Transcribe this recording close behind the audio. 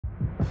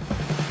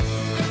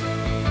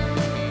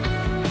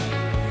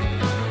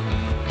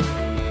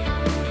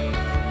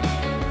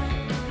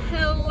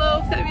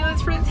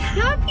Fabulous friends,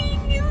 Happy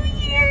New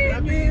Year!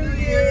 Happy New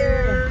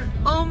Year!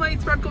 Oh my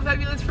sparkle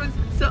fabulous friends.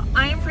 So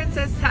I am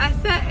Princess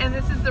Tessa and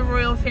this is the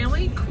royal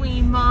family,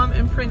 Queen Mom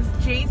and Prince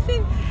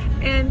Jason.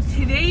 And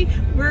today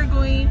we're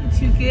going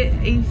to get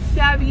a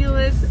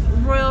fabulous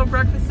royal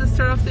breakfast to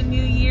start off the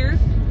new year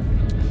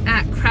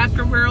at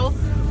Cracker Barrel.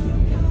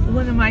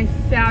 One of my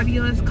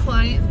fabulous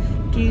clients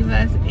gave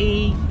us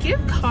a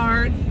gift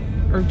card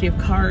or gift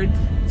cards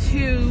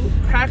to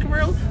Cracker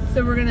Barrel.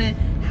 So we're gonna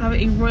have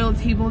a royal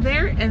table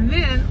there, and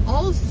then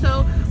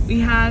also we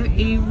have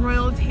a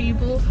royal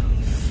table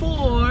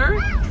for,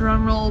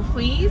 drum roll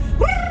please,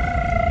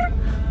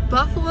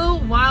 Buffalo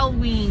Wild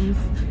Wings.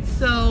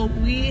 So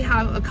we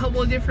have a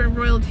couple of different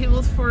royal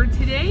tables for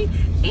today,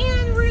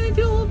 and we're gonna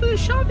do a little bit of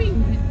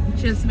shopping,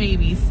 just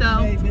maybe.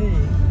 So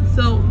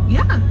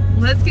yeah,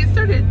 let's get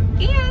started.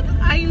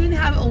 And I even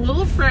have a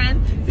little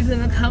friend who's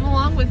gonna come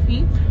along with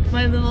me,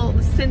 my little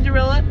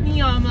Cinderella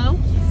Niamo.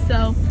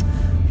 So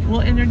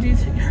we'll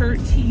introduce her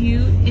to you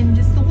in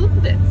just a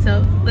little bit.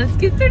 So let's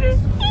get started.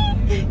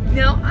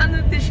 Now on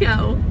with the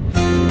show.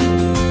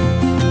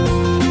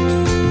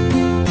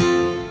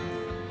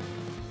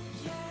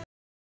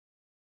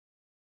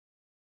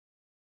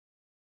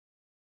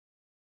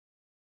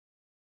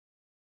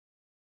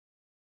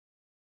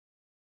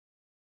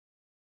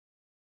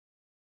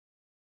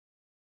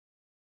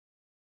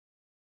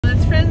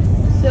 Friends,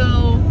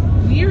 so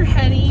we are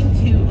heading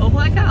to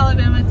Opelika,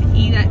 Alabama to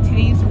eat at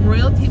today's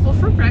royal table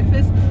for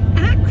breakfast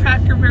at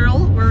Cracker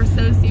Barrel. We're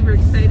so super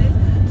excited.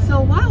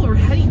 So while we're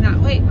heading that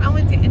way, I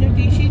want to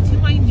introduce you to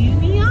my new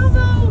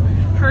Niamo.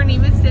 Her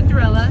name is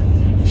Cinderella.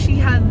 She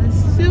has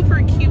this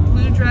super cute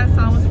blue dress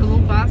on with her little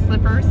glass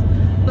slippers,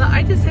 but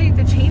I decided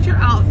to change her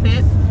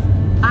outfit.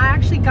 I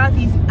actually got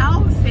these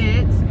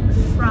outfits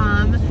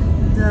from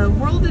the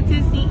World of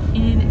Disney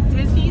in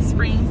Disney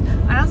Springs.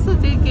 I also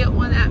did get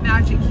one at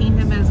Magic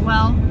Kingdom as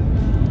well,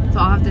 so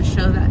I'll have to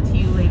show that to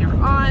you later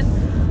on.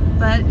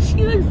 But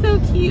she looks so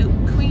cute.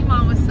 Queen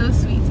Mom was so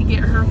sweet to get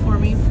her for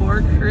me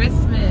for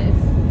Christmas.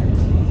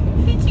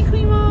 Thank you,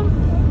 Queen Mom.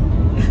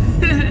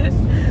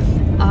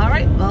 All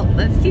right, well,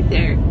 let's get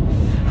there.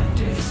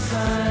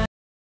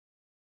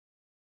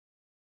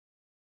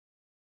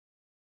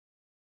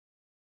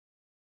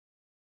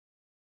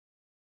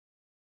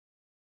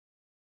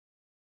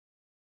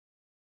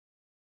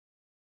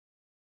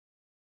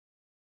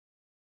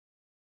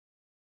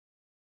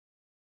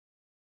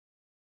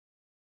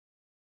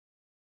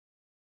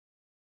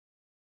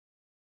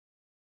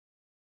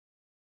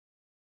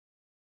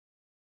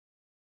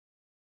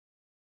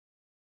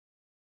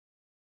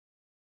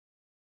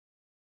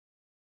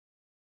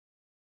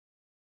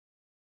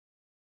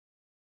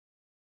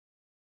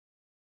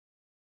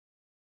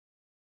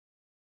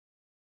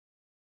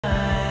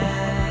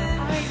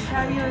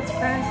 Fabulous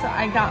friends, so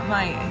I got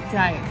my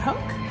Diet Coke,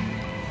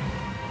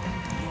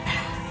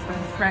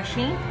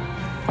 refreshing.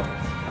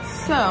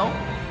 So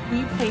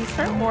we placed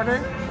our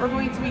order. We're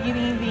going to be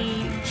getting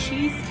the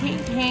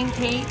cheesecake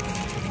pancakes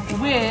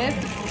with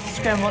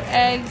scrambled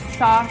eggs,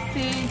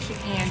 sausage,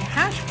 and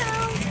hash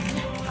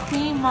browns.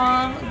 Queen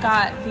Mom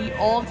got the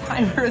old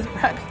timers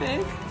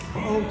breakfast.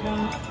 Old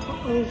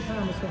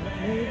timers got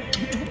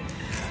made.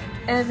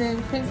 And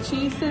then Prince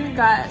Jason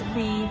got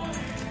the,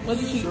 what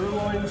did you?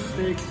 Sirloin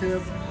steak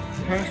tip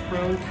hash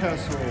brown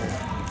casserole.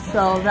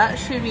 So that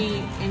should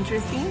be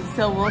interesting.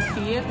 So we'll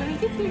see it when it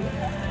gets here.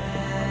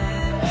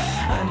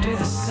 Under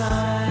the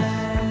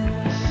sun.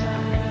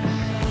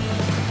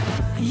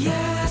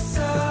 Yes,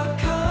 I'll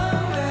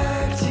come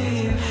back to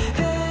you.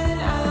 Then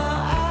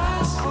I'll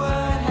ask,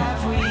 what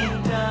have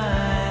we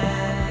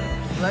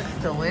done? Looks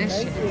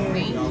delicious.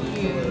 Thank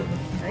you.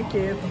 Thank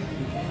you.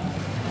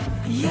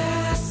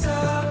 Yes,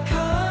 I'll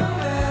come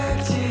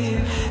back to you.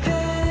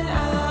 Then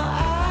I'll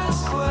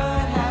ask,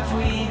 what have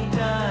we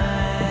done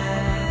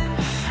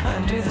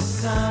under the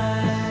sun?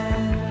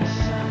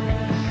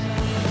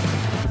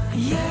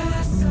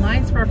 Yes.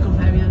 My sparkle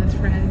fabulous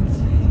friends.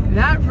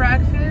 That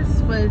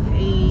breakfast was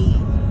a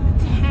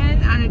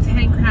 10 out of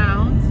 10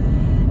 crowns.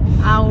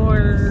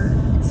 Our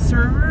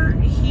server,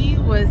 he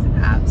was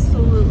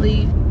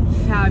absolutely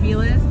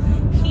fabulous.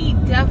 He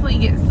definitely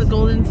gets the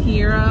Golden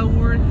Tiara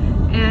Award.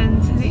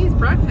 And today's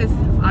breakfast,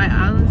 I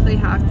honestly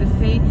have to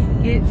say,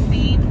 it's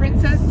the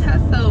Princess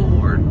Tessa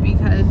Award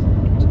because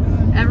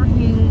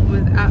everything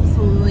was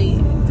absolutely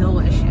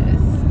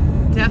delicious.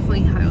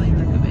 Definitely highly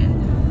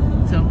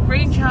recommend. So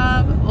great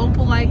job,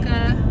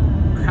 Opelika,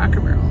 Cracker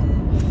Barrel,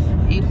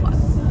 A+.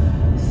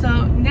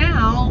 So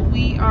now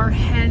we are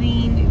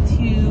heading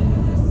to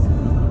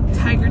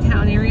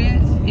Tigertown area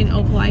in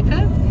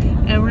Opelika,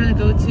 and we're gonna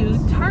go to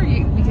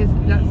Target because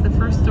that's the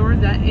first store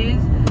that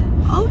is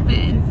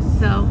open.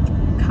 So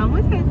come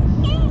with us.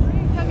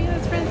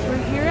 Fabulous friends,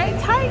 we're here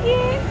at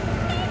Target.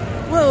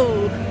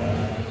 Whoa.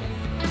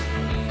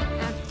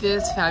 At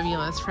this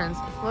fabulous friends,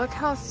 look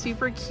how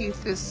super cute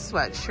this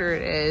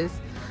sweatshirt is.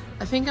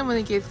 I think I'm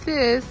gonna get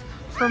this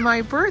for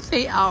my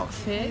birthday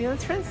outfit.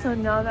 Fabulous friends, so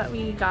now that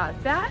we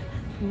got that,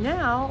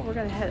 now we're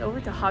gonna head over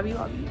to Hobby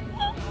Lobby.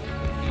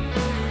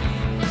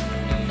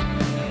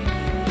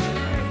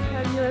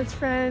 fabulous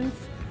friends.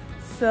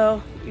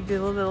 So we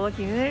did a little bit of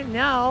looking at it.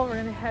 Now we're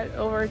gonna head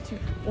over to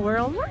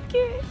World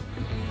Market.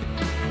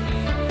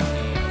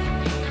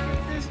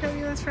 There's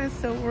fabulous friends.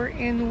 So we're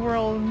in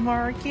World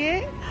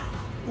Market.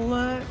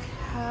 Look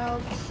how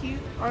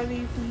cute are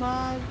these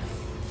mugs.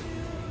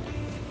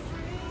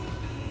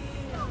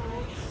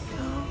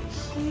 So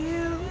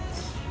cute.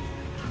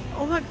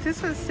 Oh look,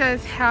 this one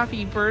says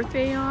happy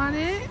birthday on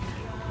it.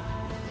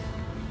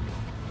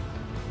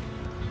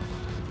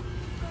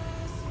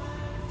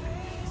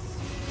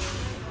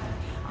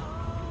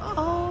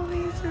 Oh,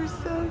 these are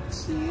so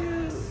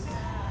cute.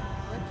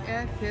 Look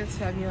at this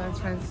fabulous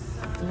friends.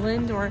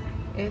 Lindor,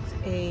 it's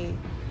a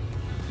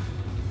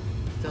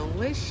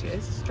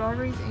delicious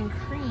strawberries and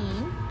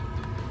cream.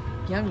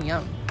 Yum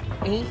yum.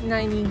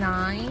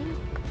 $8.99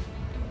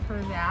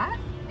 for that.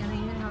 And they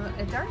even have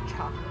a dark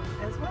chocolate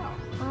as well.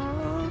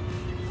 Oh,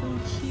 some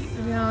cute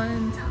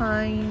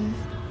Valentine's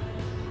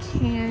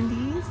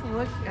candies.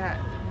 Look at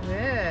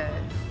this.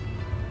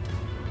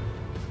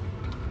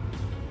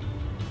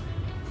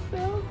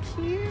 So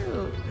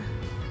cute.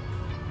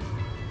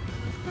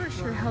 Of course,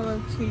 your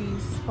Hello Kitty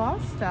spa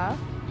stuff.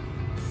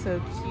 So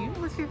cute.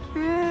 Look at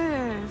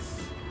this.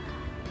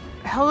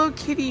 Hello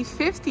Kitty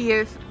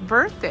 50th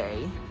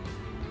birthday.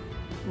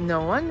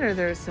 No wonder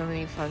there's so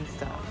many fun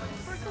stuff.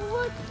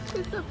 Look,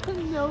 it's a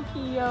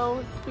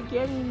Pinocchio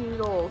spaghetti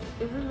noodles.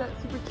 Isn't that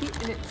super cute?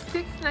 And it's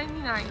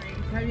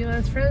 $6.99.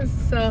 Fabulous friends.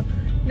 So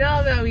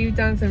now that we've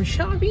done some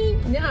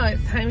shopping, now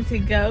it's time to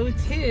go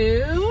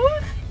to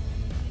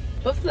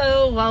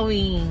Buffalo Wild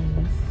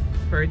Wings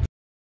for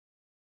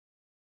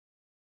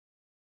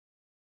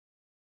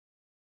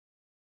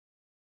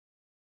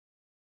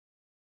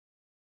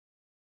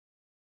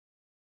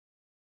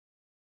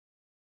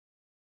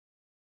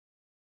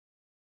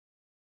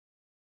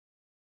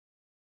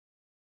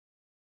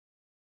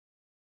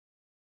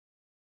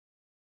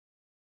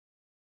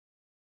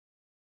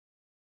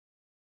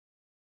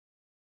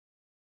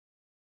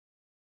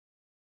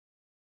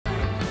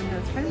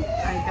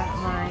I got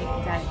my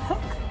Diet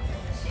Coke.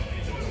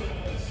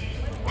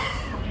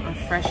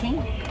 Refreshing.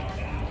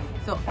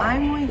 So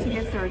I'm going to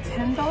get their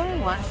 $10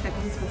 lunch that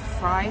comes with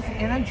fries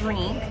and a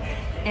drink.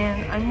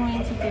 And I'm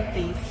going to get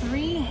the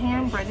 3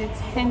 hand-breaded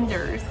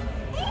tenders.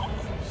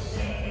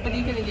 What are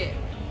you gonna get?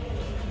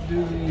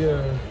 Do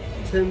the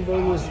 10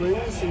 boneless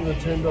wings and the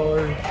 $10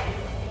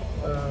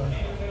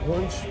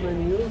 lunch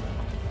menu.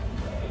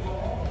 I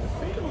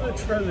think I'm gonna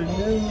try the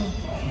new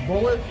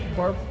Bullet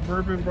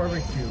Bourbon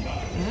Barbecue.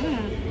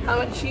 How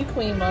about you,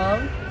 Queen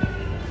Mom?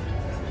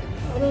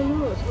 I don't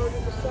know, it's hard to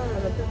decide.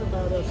 I think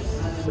about a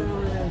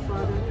salad and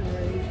fried onion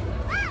range.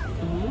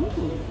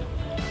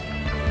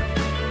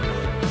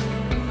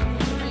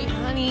 Hey,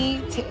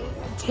 honey,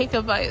 take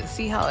a bite,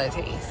 see how it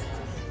tastes.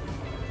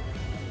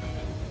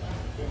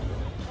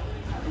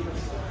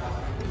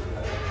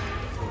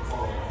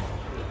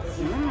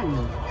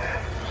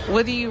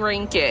 What do you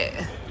rank it?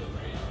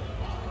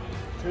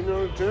 10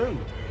 out of 10.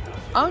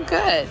 Oh,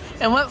 good.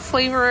 And what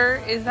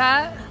flavor is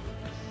that?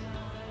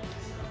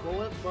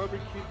 Bullet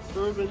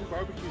Bourbon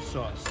Barbecue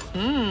Sauce.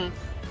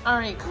 All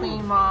right,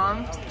 Queen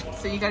Mom.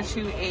 So you got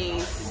you a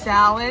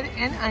salad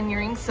and onion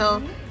ring.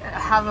 So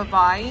have a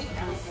bite.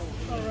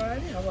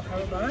 Alrighty, I will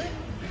have a bite.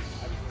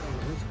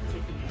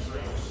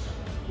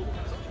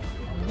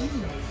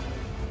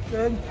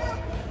 Good.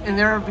 And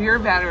there are beer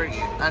battered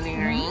onion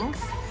rings.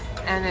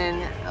 And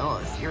then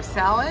your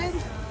salad.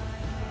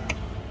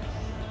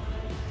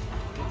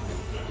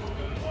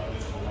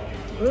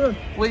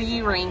 What do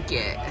you rank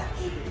it?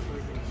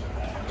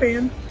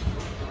 10.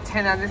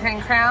 10 out of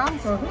 10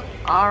 crowns? Uh-huh.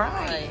 All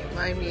right,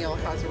 my meal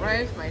has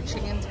arrived. My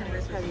chicken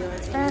tenders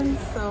fabulous friends.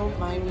 So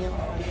my meal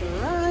has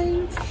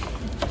arrived.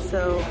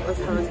 So let's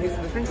have a taste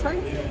of the French fry.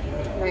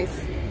 Nice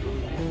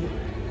and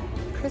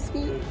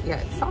crispy,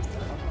 yet soft.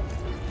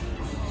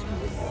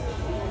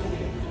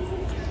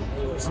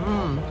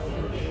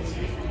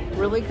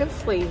 Really good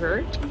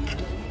flavor.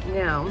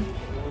 Now,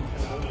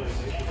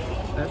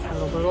 let's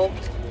have a little.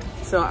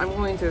 So I'm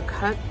going to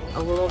cut a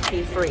little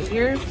piece right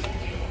here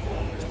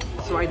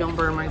so I don't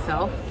burn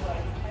myself.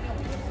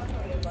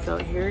 So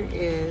here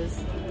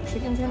is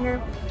chicken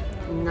tender,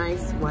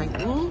 nice white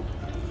meat.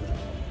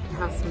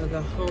 Have some of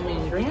the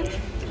homemade ranch.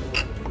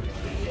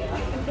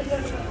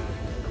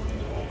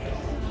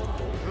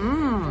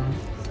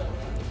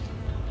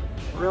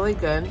 Really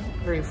good,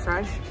 very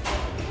fresh,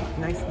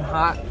 nice and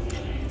hot.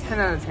 10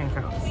 out of 10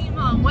 crowns. Hey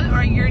Mom, what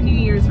are your New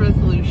Year's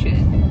resolutions?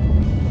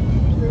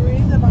 To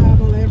read the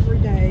Bible every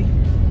day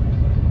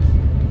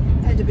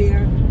and to be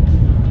a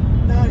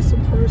nicer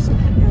person,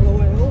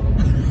 LOL.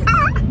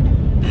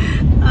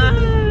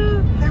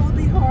 That would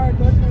be hard,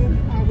 but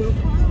I will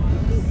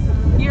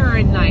try. You're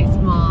a nice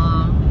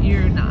mom.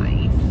 You're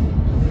nice.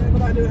 Yeah,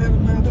 but I do have a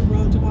mouth that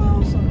runs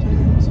wild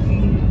sometimes.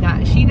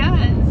 That she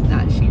does.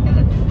 That she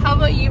does. How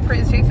about you,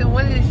 Prince Jason?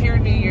 What is your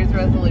New Year's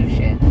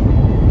resolution?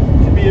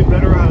 To be a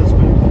better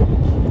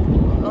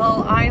husband.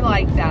 Well, I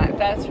like that.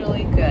 That's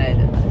really good.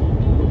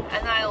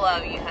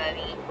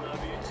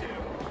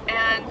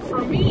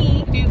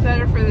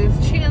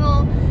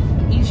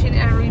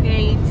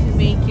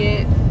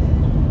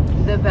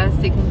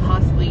 best they can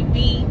possibly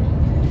be,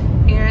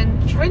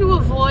 and try to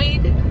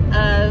avoid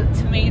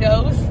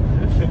tomatoes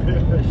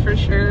for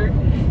sure,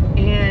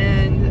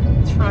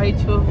 and try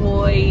to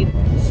avoid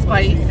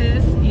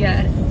spices,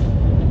 yes,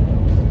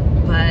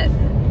 but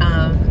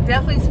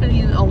definitely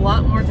spending a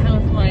lot more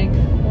time with my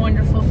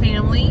wonderful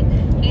family,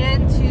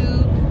 and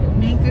to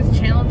make this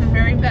channel the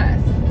very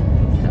best.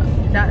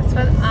 So that's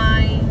what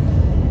I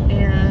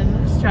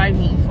am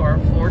striving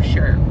for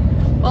sure.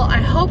 Well, I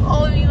hope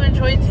all of you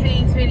enjoyed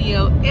today's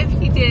video. If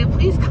you did,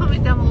 please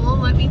comment down below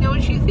and let me know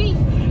what you think.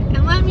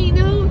 And let me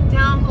know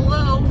down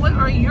below, what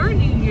are your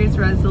New Year's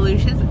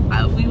resolutions?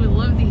 We would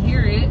love to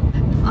hear it.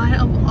 I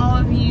hope all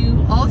of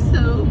you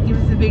also give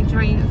us a big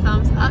giant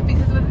thumbs up,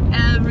 because with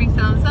every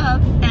thumbs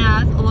up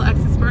adds a little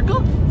extra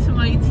sparkle to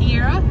my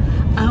tiara.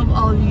 I hope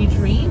all of you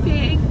dream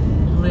big,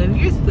 live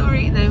your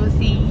story, and I will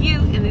see you